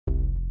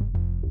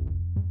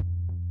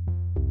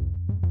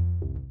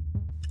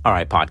All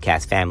right,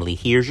 podcast family,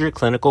 here's your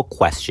clinical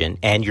question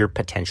and your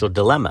potential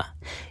dilemma.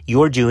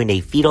 You're doing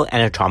a fetal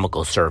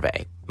anatomical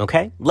survey,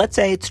 okay? Let's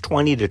say it's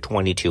 20 to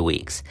 22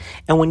 weeks.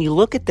 And when you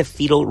look at the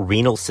fetal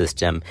renal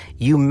system,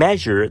 you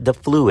measure the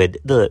fluid,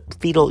 the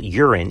fetal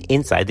urine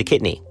inside the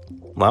kidney.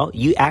 Well,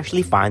 you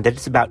actually find that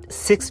it's about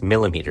 6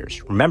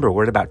 millimeters. Remember,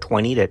 we're at about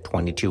 20 to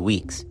 22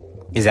 weeks.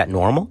 Is that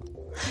normal?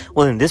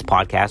 Well, in this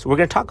podcast, we're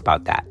going to talk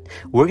about that.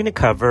 We're going to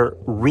cover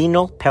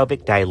renal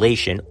pelvic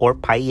dilation or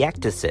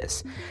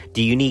pyectasis.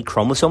 Do you need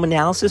chromosome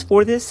analysis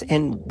for this?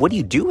 And what do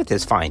you do with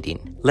this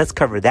finding? Let's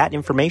cover that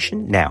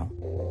information now.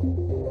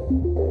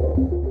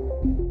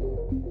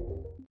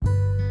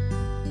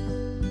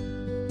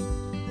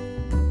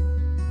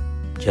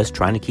 Just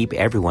trying to keep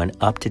everyone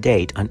up to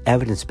date on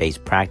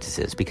evidence-based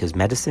practices because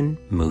medicine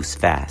moves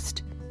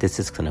fast. This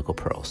is Clinical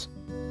Pearls.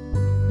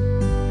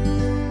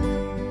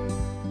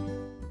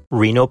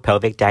 Renal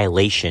pelvic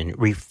dilation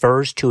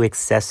refers to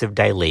excessive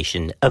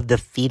dilation of the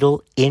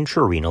fetal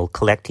intrarenal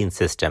collecting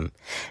system.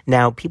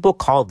 Now, people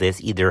call this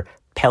either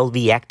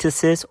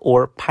pelviectasis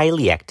or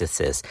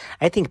pyliectasis.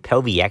 I think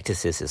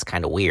pelviectasis is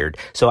kind of weird,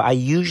 so I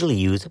usually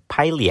use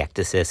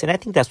pyliectasis, and I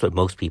think that's what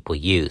most people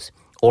use.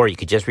 Or you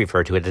could just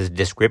refer to it as a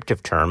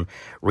descriptive term,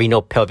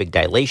 renal pelvic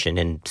dilation,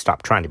 and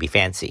stop trying to be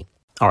fancy.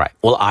 All right.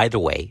 Well, either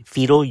way,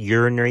 fetal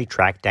urinary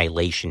tract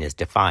dilation is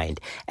defined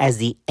as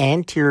the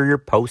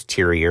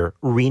anterior-posterior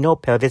renal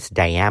pelvis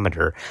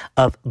diameter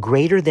of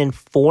greater than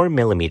 4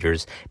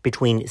 millimeters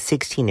between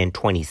 16 and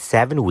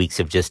 27 weeks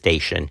of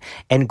gestation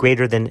and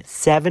greater than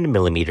 7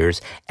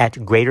 millimeters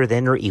at greater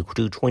than or equal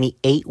to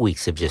 28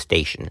 weeks of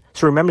gestation.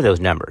 So remember those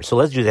numbers. So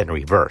let's do that in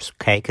reverse,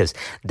 okay? Because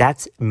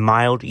that's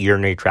mild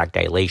urinary tract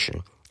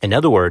dilation. In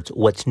other words,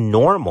 what's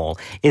normal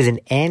is an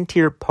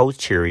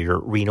anterior-posterior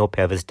renal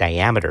pelvis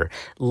diameter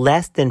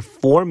less than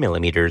 4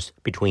 millimeters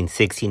between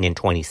 16 and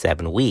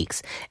 27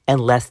 weeks and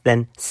less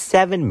than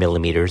 7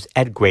 millimeters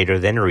at greater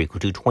than or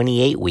equal to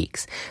 28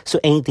 weeks. So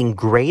anything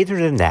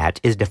greater than that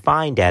is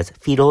defined as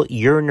fetal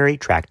urinary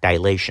tract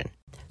dilation.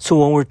 So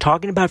when we're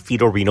talking about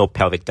fetal renal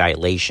pelvic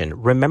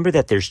dilation, remember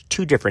that there's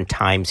two different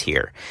times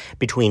here,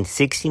 between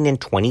 16 and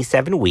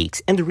 27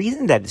 weeks. And the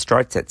reason that it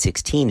starts at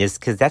 16 is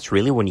because that's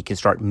really when you can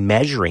start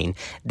measuring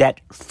that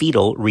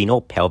fetal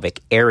renal pelvic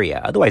area.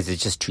 Otherwise,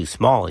 it's just too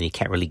small and you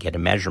can't really get a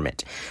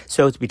measurement.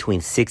 So it's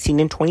between 16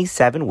 and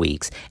 27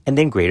 weeks and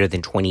then greater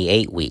than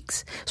 28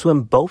 weeks. So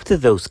in both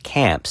of those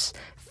camps,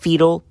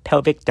 fetal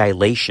pelvic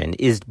dilation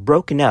is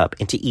broken up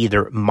into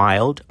either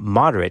mild,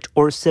 moderate,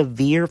 or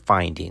severe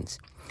findings.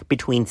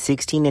 Between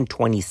 16 and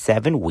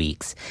 27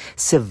 weeks,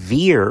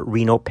 severe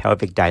renal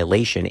pelvic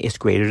dilation is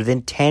greater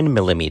than 10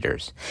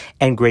 millimeters.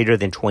 And greater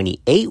than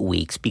 28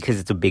 weeks, because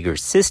it's a bigger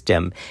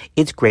system,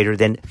 it's greater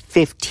than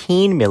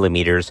 15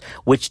 millimeters,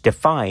 which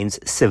defines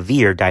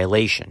severe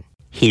dilation.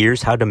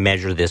 Here's how to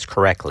measure this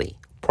correctly.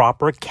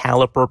 Proper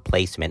caliper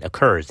placement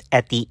occurs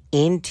at the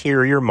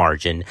interior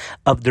margin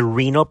of the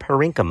renal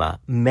parenchyma,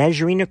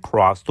 measuring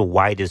across the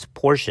widest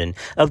portion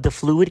of the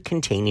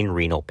fluid-containing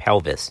renal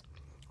pelvis.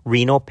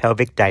 Renal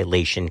pelvic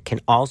dilation can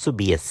also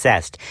be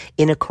assessed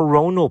in a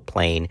coronal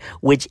plane,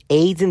 which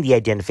aids in the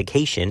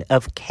identification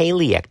of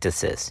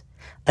chaliectasis.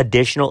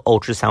 Additional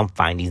ultrasound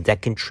findings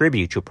that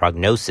contribute to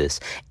prognosis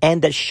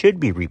and that should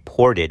be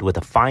reported with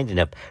a finding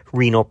of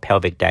renal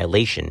pelvic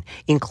dilation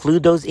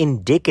include those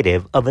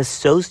indicative of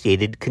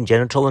associated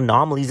congenital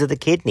anomalies of the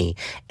kidney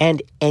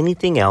and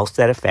anything else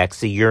that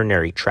affects the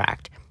urinary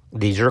tract.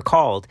 These are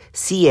called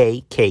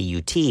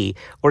CAKUT,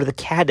 or the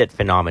Cadet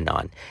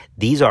phenomenon.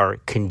 These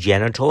are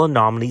congenital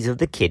anomalies of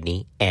the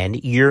kidney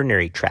and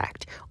urinary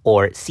tract,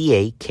 or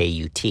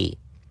CAKUT.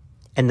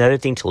 Another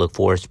thing to look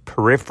for is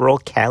peripheral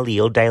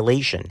calleal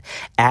dilation,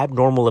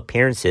 abnormal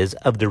appearances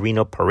of the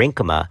renal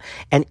parenchyma,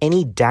 and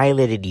any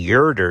dilated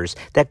ureters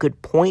that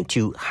could point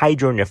to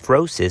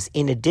hydronephrosis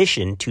in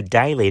addition to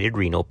dilated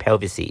renal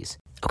pelvises.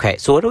 Okay,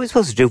 so what are we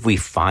supposed to do if we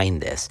find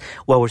this?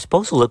 Well, we're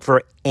supposed to look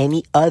for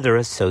any other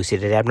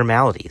associated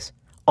abnormalities.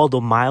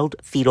 Although mild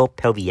fetal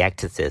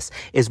pelviectasis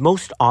is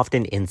most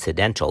often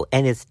incidental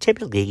and is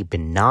typically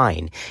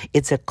benign,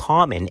 it's a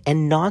common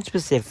and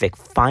nonspecific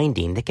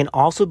finding that can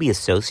also be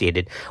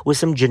associated with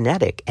some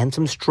genetic and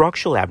some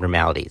structural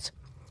abnormalities.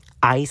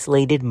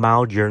 Isolated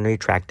mild urinary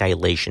tract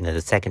dilation in the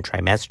second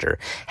trimester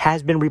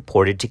has been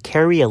reported to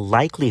carry a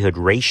likelihood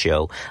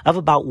ratio of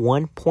about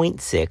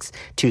 1.6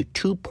 to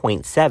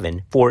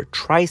 2.7 for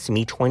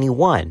trisomy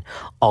 21,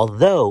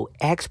 although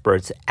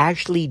experts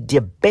actually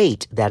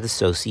debate that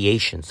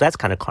association. So that's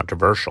kind of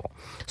controversial.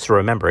 So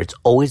remember, it's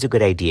always a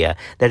good idea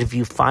that if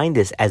you find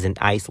this as an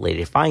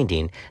isolated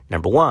finding,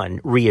 number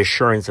one,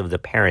 reassurance of the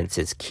parents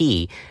is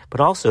key,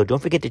 but also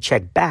don't forget to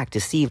check back to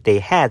see if they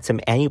had some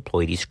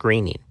aneuploidy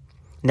screening.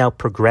 Now,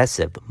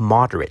 progressive,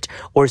 moderate,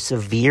 or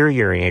severe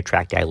urinary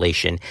tract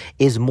dilation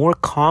is more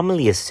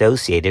commonly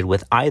associated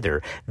with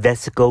either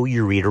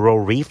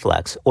vesicoureteral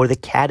reflux or the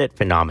Cadet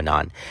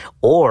phenomenon,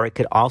 or it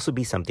could also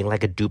be something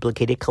like a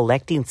duplicated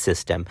collecting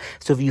system.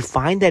 So if you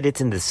find that it's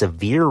in the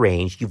severe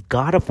range, you've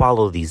got to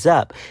follow these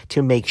up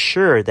to make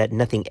sure that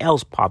nothing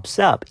else pops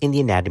up in the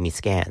anatomy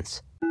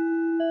scans.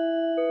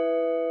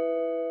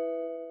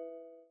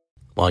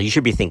 Well, you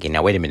should be thinking,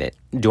 now wait a minute,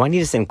 do I need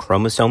to send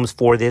chromosomes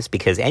for this?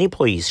 Because any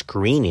employee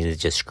screening is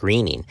just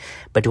screening.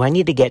 But do I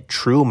need to get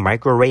true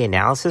microarray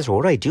analysis, or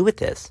what do I do with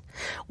this?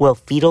 Well,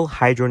 fetal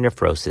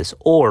hydronephrosis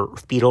or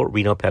fetal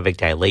renal pelvic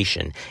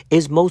dilation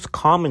is most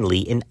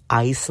commonly an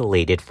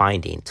isolated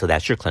finding. So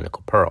that's your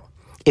clinical pearl.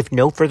 If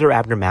no further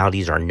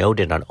abnormalities are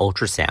noted on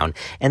ultrasound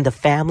and the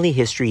family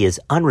history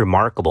is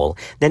unremarkable,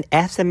 then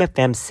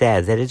SMFM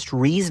says that it's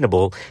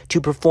reasonable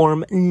to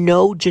perform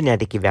no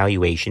genetic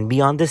evaluation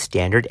beyond the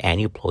standard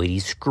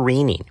aneuploidy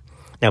screening.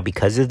 Now,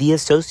 because of the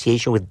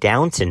association with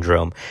Down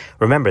syndrome,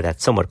 remember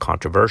that's somewhat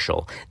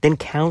controversial, then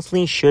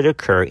counseling should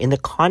occur in the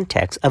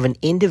context of an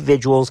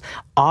individual's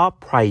a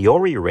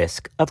priori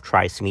risk of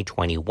trisomy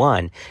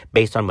 21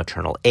 based on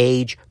maternal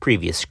age,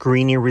 previous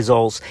screening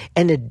results,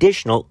 and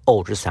additional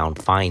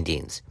ultrasound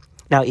findings.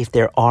 Now, if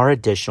there are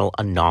additional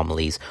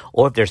anomalies,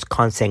 or if there's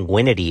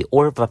consanguinity,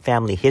 or if a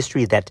family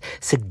history that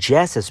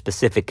suggests a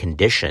specific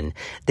condition,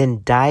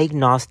 then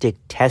diagnostic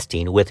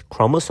testing with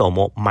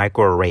chromosomal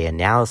microarray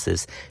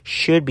analysis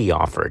should be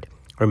offered.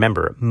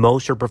 Remember,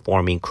 most are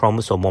performing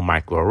chromosomal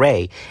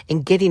microarray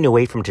and getting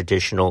away from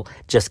traditional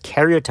just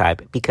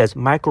karyotype because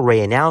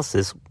microarray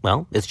analysis,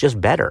 well, it's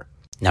just better.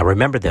 Now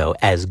remember though,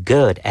 as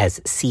good as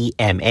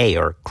CMA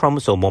or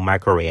chromosomal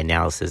microarray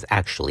analysis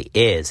actually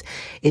is,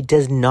 it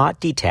does not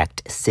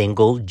detect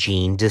single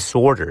gene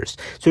disorders.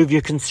 So if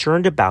you're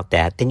concerned about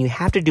that, then you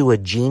have to do a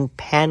gene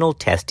panel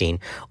testing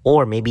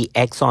or maybe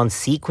exon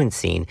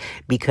sequencing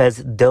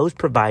because those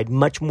provide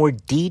much more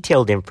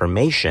detailed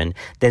information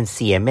than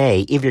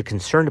CMA if you're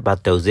concerned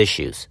about those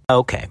issues.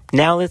 Okay,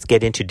 now let's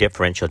get into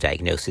differential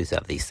diagnoses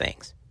of these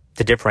things.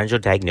 The differential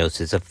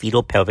diagnosis of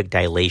fetal pelvic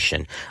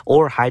dilation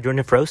or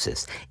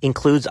hydronephrosis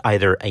includes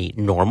either a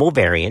normal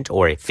variant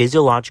or a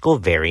physiological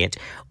variant,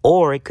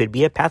 or it could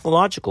be a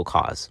pathological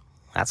cause.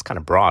 That's kind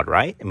of broad,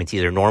 right? I mean, it's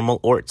either normal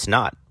or it's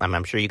not.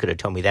 I'm sure you could have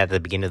told me that at the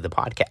beginning of the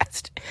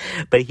podcast.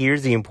 But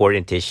here's the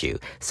important issue.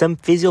 Some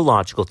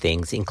physiological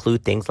things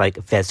include things like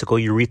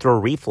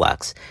vesicourethral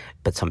reflux,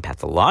 but some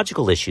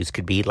pathological issues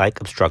could be like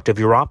obstructive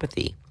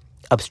uropathy.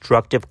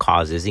 Obstructive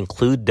causes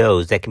include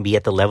those that can be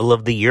at the level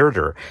of the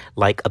ureter,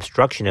 like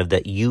obstruction of the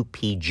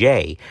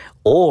UPJ,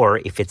 or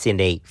if it's in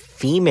a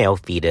female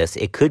fetus,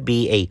 it could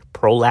be a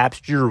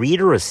prolapsed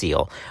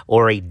ureterocele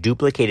or a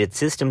duplicated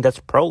system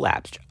that's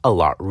prolapsed. A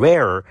lot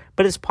rarer,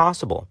 but it's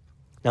possible.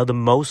 Now, the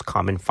most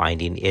common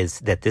finding is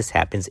that this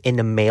happens in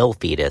a male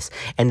fetus,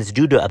 and it's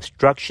due to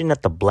obstruction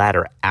at the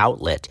bladder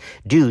outlet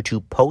due to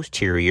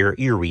posterior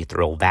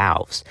urethral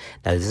valves.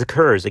 Now, this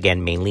occurs,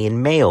 again, mainly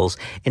in males,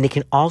 and it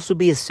can also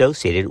be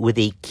associated with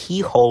a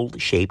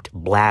keyhole-shaped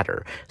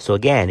bladder. So,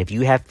 again, if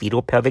you have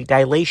fetal pelvic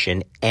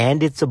dilation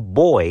and it's a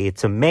boy,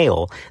 it's a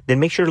male, then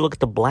make sure to look at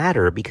the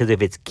bladder because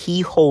if it's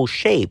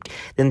keyhole-shaped,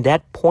 then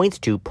that points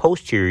to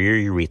posterior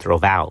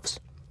urethral valves.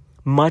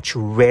 Much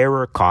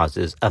rarer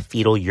causes of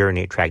fetal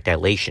urinary tract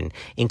dilation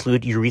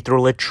include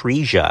urethral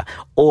atresia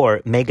or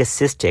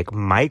megacystic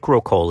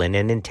microcolon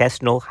and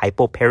intestinal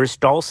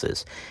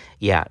hypoperistalsis.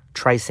 Yeah,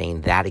 try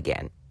saying that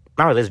again.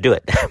 All right, let's do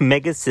it.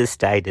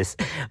 Megacystitis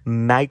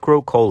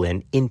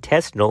microcolon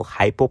intestinal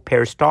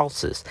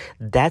hypoperistalsis.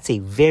 That's a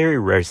very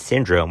rare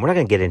syndrome. We're not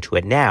going to get into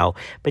it now,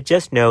 but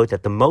just know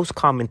that the most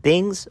common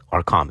things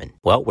are common.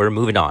 Well, we're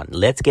moving on.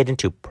 Let's get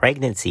into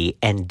pregnancy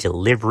and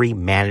delivery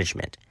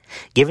management.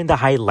 Given the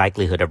high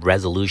likelihood of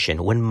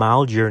resolution when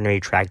mild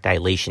urinary tract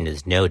dilation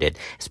is noted,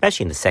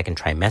 especially in the second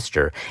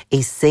trimester,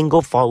 a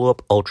single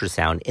follow-up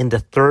ultrasound in the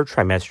third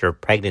trimester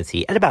of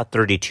pregnancy at about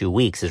 32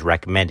 weeks is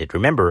recommended.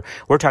 Remember,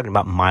 we're talking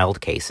about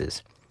mild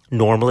cases.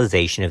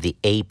 Normalization of the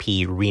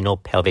AP renal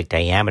pelvic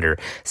diameter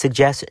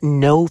suggests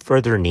no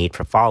further need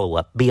for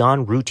follow-up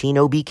beyond routine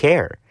OB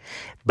care.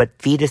 But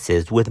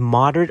fetuses with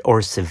moderate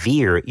or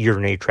severe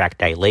urinary tract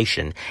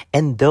dilation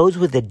and those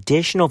with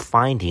additional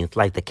findings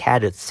like the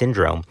Cadott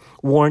syndrome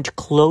warrant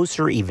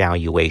closer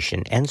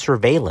evaluation and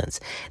surveillance.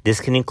 This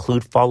can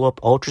include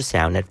follow-up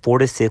ultrasound at 4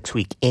 to 6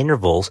 week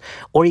intervals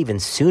or even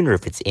sooner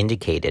if it's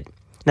indicated.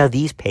 Now,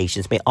 these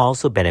patients may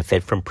also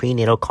benefit from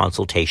prenatal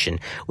consultation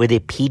with a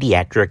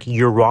pediatric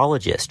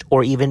urologist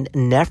or even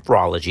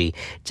nephrology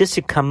just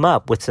to come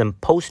up with some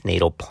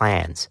postnatal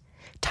plans.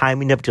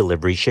 Timing of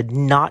delivery should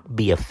not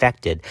be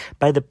affected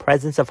by the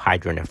presence of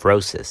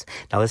hydronephrosis.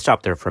 Now, let's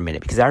stop there for a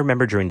minute because I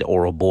remember during the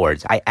oral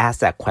boards, I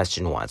asked that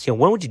question once.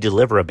 When would you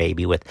deliver a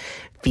baby with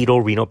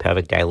fetal renal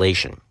pelvic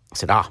dilation? I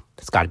said,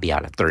 it's got to be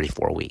out at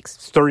 34 weeks.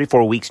 It's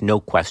 34 weeks, no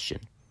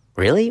question.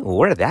 Really? Well,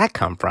 where did that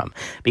come from?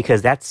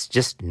 Because that's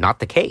just not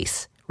the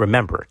case.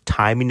 Remember,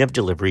 timing of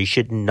delivery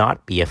should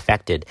not be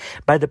affected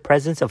by the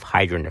presence of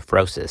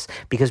hydronephrosis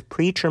because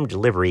preterm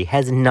delivery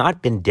has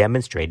not been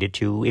demonstrated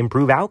to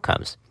improve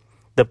outcomes.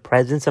 The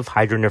presence of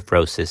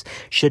hydronephrosis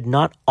should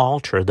not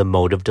alter the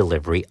mode of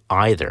delivery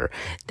either.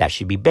 That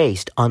should be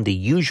based on the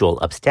usual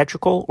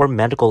obstetrical or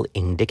medical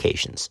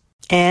indications.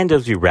 And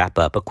as we wrap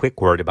up, a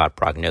quick word about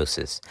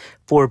prognosis.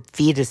 For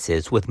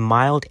fetuses with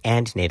mild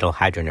antenatal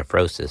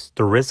hydronephrosis,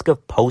 the risk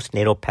of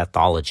postnatal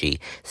pathology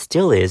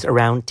still is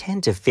around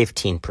 10 to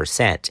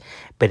 15%,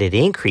 but it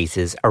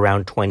increases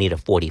around 20 to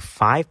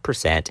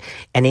 45%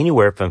 and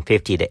anywhere from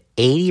 50 to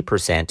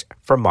 80%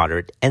 for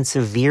moderate and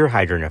severe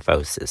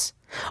hydronephrosis.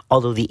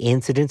 Although the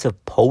incidence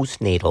of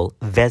postnatal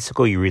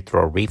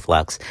vesicourethral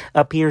reflux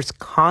appears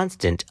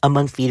constant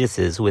among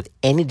fetuses with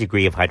any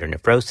degree of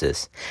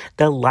hydronephrosis,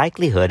 the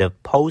likelihood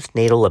of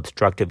postnatal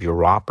obstructive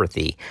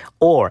uropathy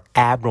or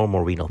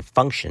abnormal renal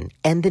function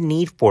and the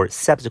need for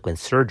subsequent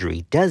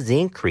surgery does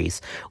increase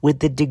with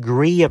the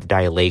degree of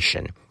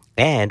dilation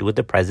and with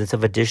the presence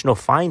of additional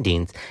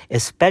findings,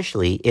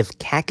 especially if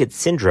Cackett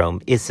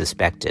syndrome is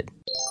suspected.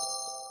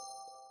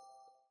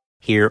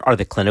 Here are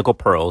the clinical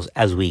pearls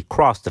as we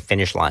cross the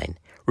finish line.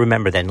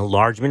 Remember that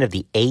enlargement of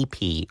the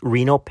AP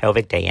renal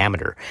pelvic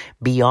diameter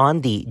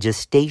beyond the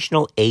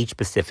gestational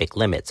age-specific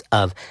limits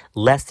of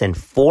less than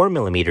 4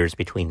 millimeters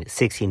between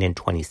 16 and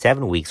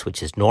 27 weeks,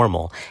 which is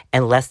normal,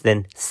 and less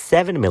than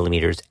 7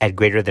 millimeters at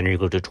greater than or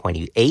equal to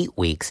 28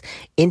 weeks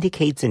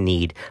indicates a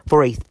need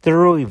for a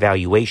thorough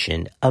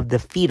evaluation of the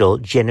fetal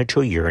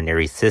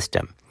genitourinary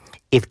system.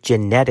 If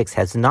genetics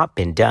has not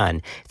been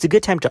done, it's a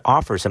good time to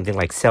offer something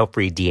like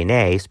cell-free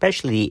DNA,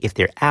 especially if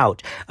they're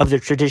out of the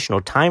traditional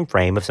time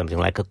frame of something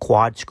like a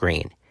quad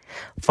screen.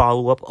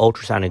 Follow-up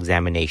ultrasound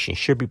examination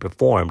should be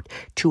performed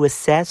to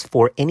assess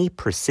for any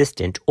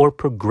persistent or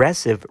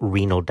progressive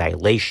renal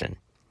dilation.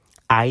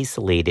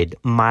 Isolated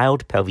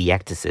mild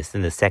pelviectasis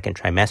in the second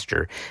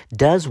trimester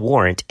does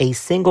warrant a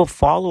single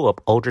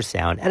follow-up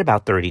ultrasound at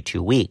about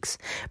 32 weeks,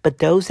 but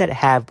those that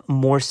have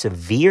more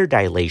severe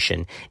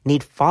dilation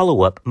need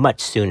follow-up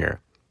much sooner.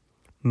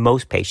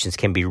 Most patients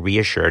can be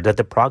reassured that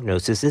the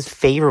prognosis is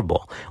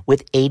favorable,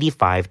 with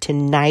 85 to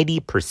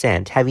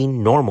 90%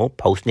 having normal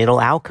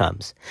postnatal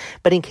outcomes.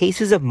 But in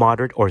cases of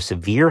moderate or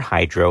severe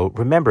hydro,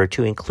 remember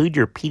to include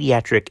your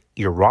pediatric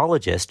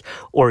urologist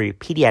or your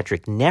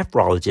pediatric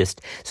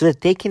nephrologist so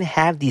that they can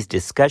have these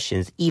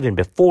discussions even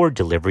before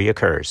delivery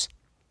occurs.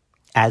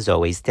 As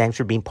always, thanks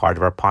for being part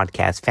of our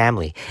podcast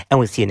family, and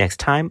we'll see you next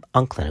time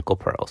on Clinical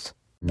Pearls.